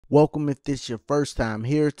Welcome if this is your first time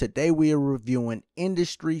here. Today we are reviewing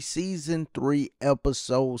Industry Season 3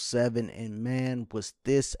 Episode 7, and man, was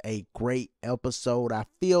this a great episode. I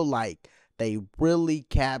feel like they really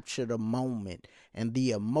captured a moment and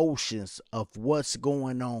the emotions of what's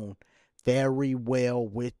going on very well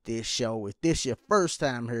with this show. If this is your first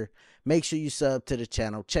time here, make sure you sub to the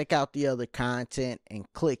channel. Check out the other content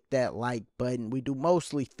and click that like button. We do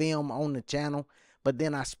mostly film on the channel, but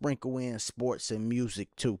then I sprinkle in sports and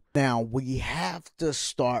music too. Now, we have to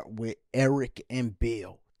start with Eric and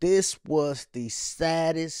Bill. This was the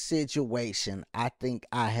saddest situation I think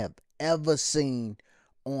I have ever seen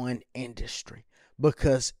on Industry,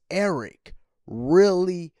 because Eric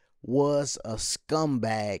really was a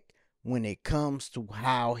scumbag when it comes to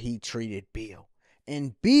how he treated Bill.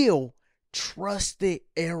 And Bill trusted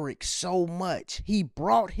Eric so much. He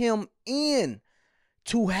brought him in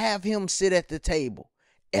to have him sit at the table.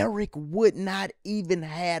 Eric would not even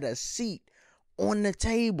had a seat on the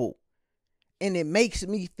table. And it makes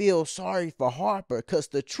me feel sorry for Harper, because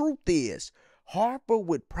the truth is, Harper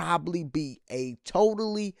would probably be a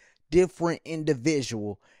totally different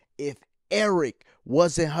individual if Eric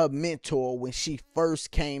wasn't her mentor when she first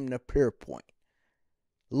came to Pierpoint.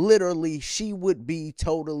 Literally, she would be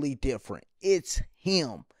totally different. It's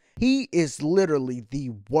him. He is literally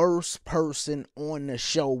the worst person on the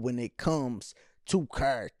show when it comes to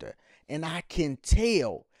character. And I can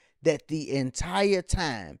tell that the entire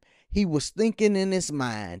time he was thinking in his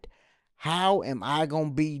mind, how am I going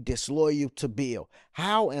to be disloyal to Bill?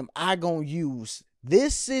 How am I going to use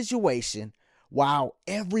this situation while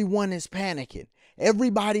everyone is panicking?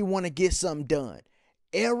 Everybody want to get something done.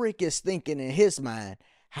 Eric is thinking in his mind,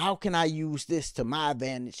 how can I use this to my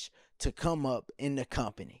advantage to come up in the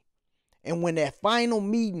company? And when that final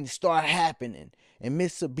meeting started happening and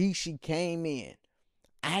Mitsubishi came in,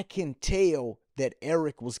 I can tell that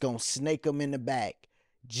Eric was going to snake him in the back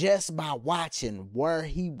just by watching where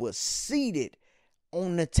he was seated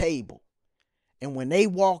on the table. And when they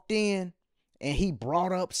walked in and he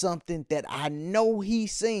brought up something that I know he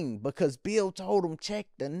seen, because Bill told him check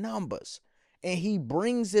the numbers, and he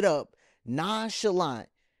brings it up nonchalant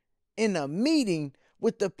in a meeting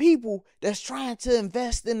with the people that's trying to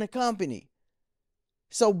invest in the company.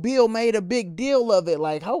 So Bill made a big deal of it,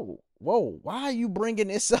 like, oh, whoa, why are you bringing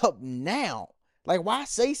this up now? Like, why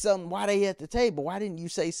say something while they at the table? Why didn't you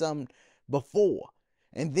say something before?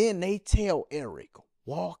 And then they tell Eric,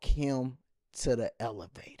 walk him to the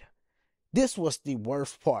elevator. This was the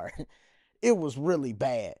worst part. It was really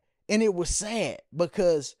bad. And it was sad,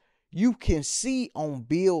 because you can see on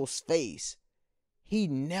Bill's face, he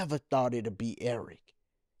never thought it'd be Eric.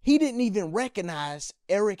 He didn't even recognize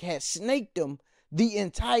Eric had snaked him the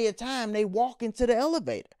entire time they walk into the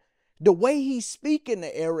elevator. The way he's speaking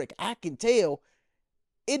to Eric, I can tell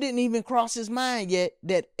it didn't even cross his mind yet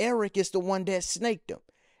that Eric is the one that snaked him.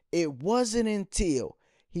 It wasn't until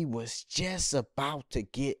he was just about to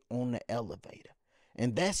get on the elevator,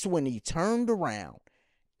 and that's when he turned around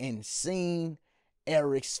and seen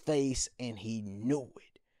Eric's face, and he knew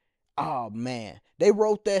it. Oh man, they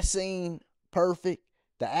wrote that scene perfect.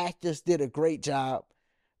 The actors did a great job,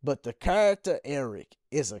 but the character Eric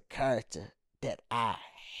is a character that I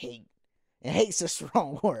hate. And hate's a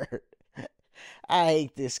strong word. I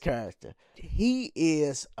hate this character. He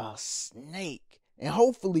is a snake, and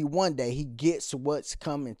hopefully one day he gets what's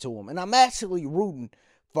coming to him. And I'm actually rooting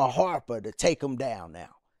for Harper to take him down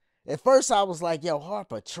now. At first I was like, yo,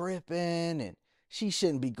 Harper tripping, and she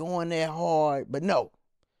shouldn't be going that hard. But no,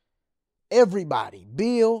 everybody,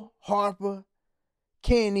 Bill, Harper,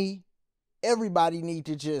 Kenny, everybody need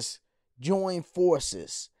to just join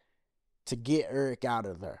forces to get Eric out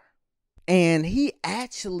of there. And he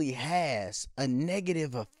actually has a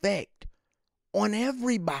negative effect on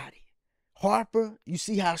everybody. Harper, you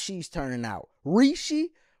see how she's turning out.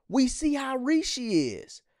 Rishi, we see how Rishi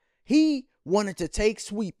is. He wanted to take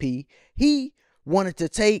Sweet Pea. He wanted to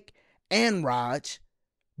take Anraj.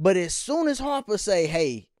 But as soon as Harper say,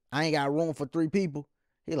 hey, I ain't got room for 3 people,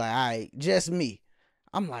 he like, all right, just me.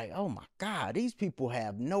 I'm like, oh my God, these people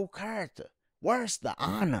have no character. Where's the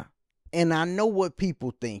honor? And I know what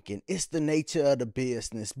people thinking. It's the nature of the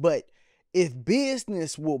business. But if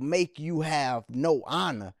business will make you have no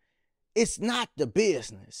honor, it's not the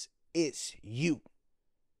business. It's you.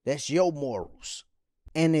 That's your morals.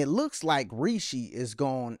 And it looks like Rishi is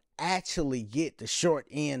going to actually get the short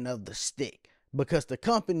end of the stick, because the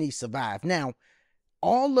company survived. Now,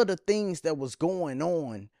 all of the things that was going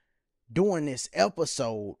on during this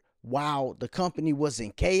episode while the company was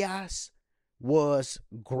in chaos was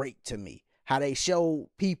great to me. How they showed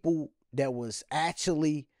people that was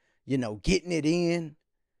actually, getting it in,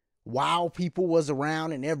 while people was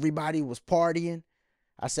around and everybody was partying.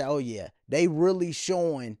 I said, oh yeah, they really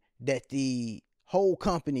showing that the whole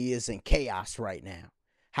company is in chaos right now.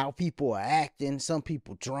 How people are acting, some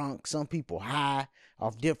people drunk, some people high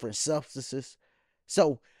off different substances.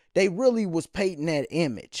 So they really was painting that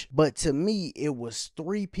image. But to me, it was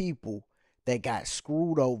three people that got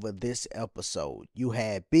screwed over this episode. You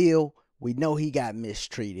had Bill, we know he got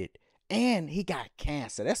mistreated, and he got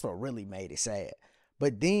cancer. That's what really made it sad.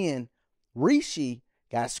 But then Rishi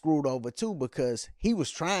got screwed over too because he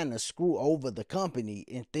was trying to screw over the company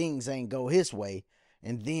and things ain't go his way.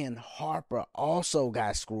 And then Harper also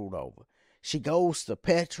got screwed over. She goes to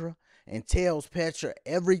Petra and tells Petra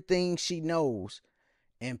everything she knows.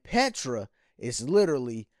 And Petra is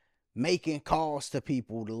literally making calls to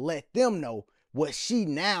people to let them know what she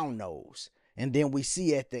now knows. And then we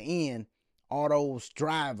see at the end, Otto's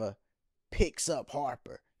driver picks up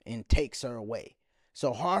Harper and takes her away.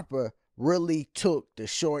 So Harper really took the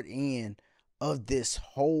short end of this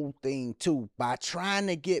whole thing too by trying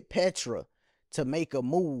to get Petra to make a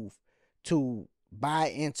move to buy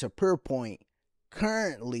into Pierpoint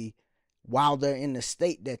currently while they're in the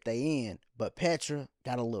state that they in. But Petra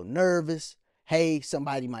got a little nervous. Hey,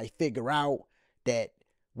 somebody might figure out that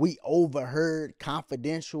we overheard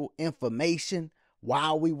confidential information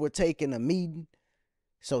while we were taking a meeting.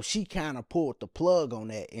 So she kind of pulled the plug on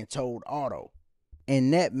that and told Otto.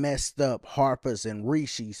 And that messed up Harper's and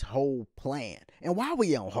Rishi's whole plan. And while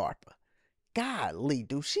we on Harper, golly,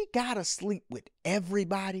 dude, she gotta sleep with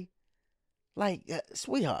everybody. Like,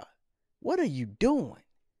 sweetheart, what are you doing?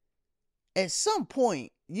 At some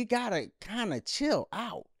point, you gotta kind of chill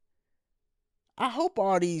out. I hope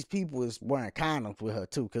all these people is wearing condoms with her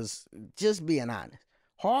too, because just being honest,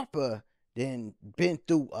 Harper then been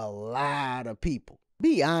through a lot of people.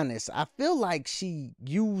 Be honest, I feel like she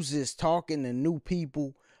uses talking to new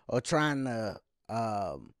people or trying to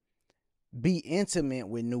be intimate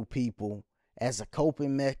with new people as a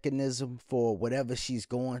coping mechanism for whatever she's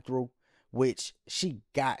going through, which she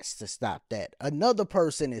got to stop that. Another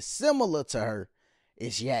person is similar to her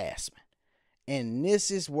is Yasmin. And this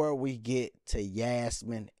is where we get to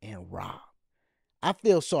Yasmin and Rob. I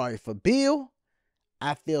feel sorry for Bill.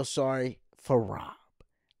 I feel sorry for Rob.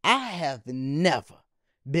 I have never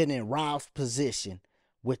been in Rob's position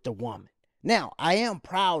with the woman. Now, I am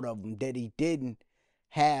proud of him that he didn't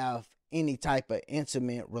have any type of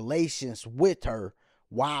intimate relations with her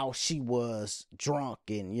while she was drunk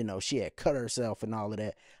and, you know, she had cut herself and all of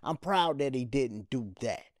that. I'm proud that he didn't do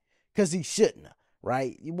that because he shouldn't have,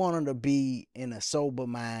 right? You want him to be in a sober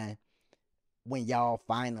mind when y'all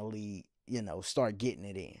finally, you know, start getting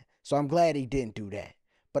it in. So I'm glad he didn't do that.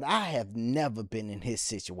 But I have never been in his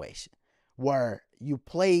situation where you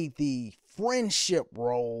play the friendship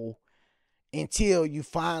role until you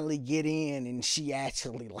finally get in and she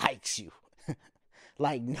actually likes you.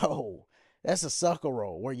 Like, no, that's a sucker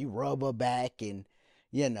role where you rub her back and,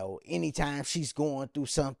 you know, anytime she's going through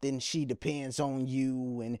something, she depends on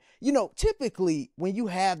you. And, you know, typically when you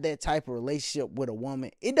have that type of relationship with a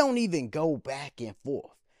woman, it don't even go back and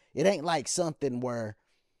forth. It ain't like something where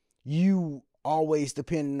you always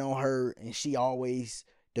depending on her and she always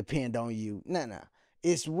depend on you. No.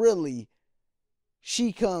 It's really,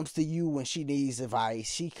 she comes to you when she needs advice.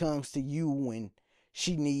 She comes to you when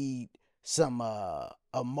she need some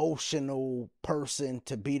emotional person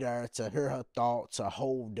to be there to hear her thoughts or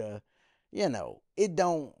hold her. You know, it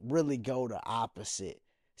don't really go the opposite.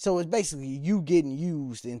 So it's basically you getting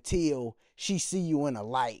used until she see you in a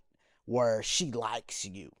light where she likes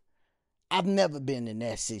you. I've never been in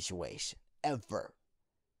that situation, ever.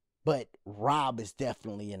 But Rob is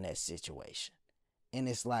definitely in that situation. And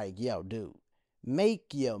it's like, yo, dude,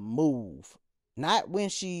 make your move. Not when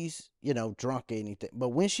she's, you know, drunk or anything, but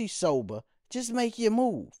when she's sober, just make your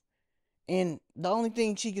move. And the only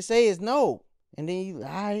thing she can say is no. And then you, all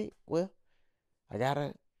right, well, I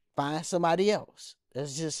gotta find somebody else.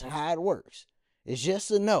 That's just how it works. It's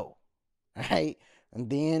just a no. All right? And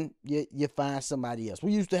then you find somebody else.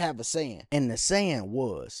 We used to have a saying, and the saying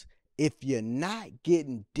was, if you're not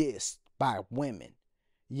getting dissed by women,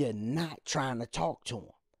 you're not trying to talk to them.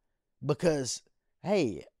 Because,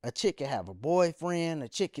 hey, a chick can have a boyfriend, a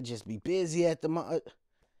chick can just be busy at the moment.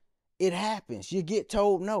 It happens. You get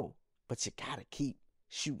told no, but you gotta keep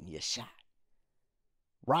shooting your shot.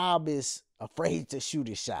 Rob is afraid to shoot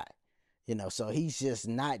his shot, you know, so he's just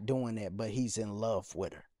not doing that, but he's in love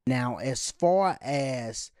with her. Now, as far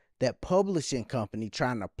as that publishing company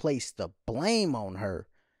trying to place the blame on her,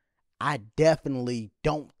 I definitely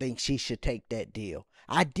don't think she should take that deal.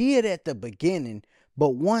 I did at the beginning,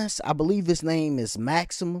 but once, I believe his name is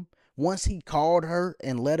Maximum, Once he called her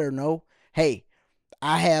and let her know, hey,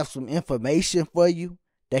 I have some information for you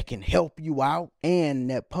that can help you out, and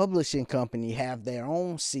that publishing company have their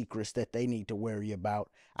own secrets that they need to worry about.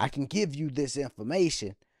 I can give you this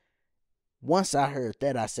information. Once I heard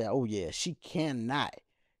that, I said, oh yeah, she cannot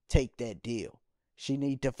take that deal. She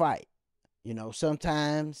need to fight. You know,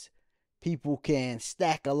 sometimes people can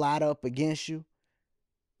stack a lot up against you,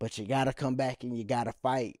 but you got to come back and you got to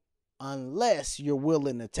fight unless you're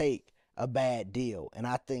willing to take a bad deal. And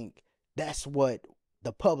I think that's what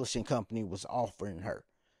the publishing company was offering her.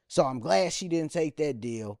 So I'm glad she didn't take that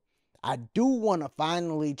deal. I do want to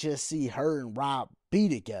finally just see her and Rob be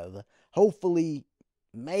together. Hopefully,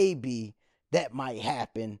 maybe that might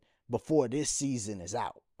happen before this season is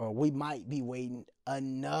out. Or we might be waiting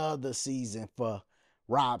another season for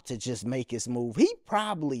Rob to just make his move. He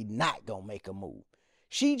probably not going to make a move.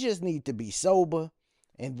 She just need to be sober,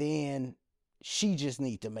 and then she just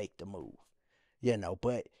need to make the move. You know,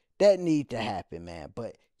 but that need to happen, man.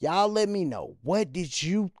 But y'all let me know, what did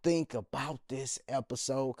you think about this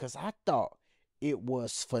episode? Because I thought it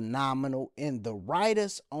was phenomenal. And the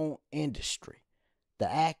writers on industry,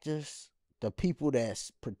 the actors, the people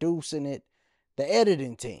that's producing it, the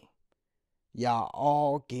editing team, y'all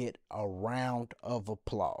all get a round of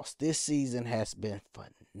applause. This season has been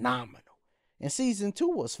phenomenal. And season 2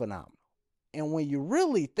 was phenomenal. And when you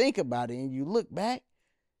really think about it and you look back,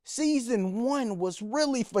 season 1 was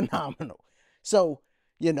really phenomenal. So,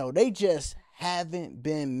 you know, they just haven't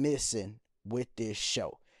been missing with this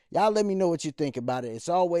show. Y'all let me know what you think about it. As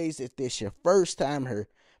always, if this your first time here,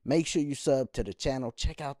 make sure you sub to the channel.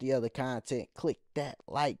 Check out the other content. Click that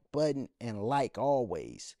like button. And like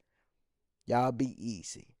always, y'all be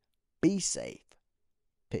easy. Be safe.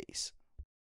 Peace.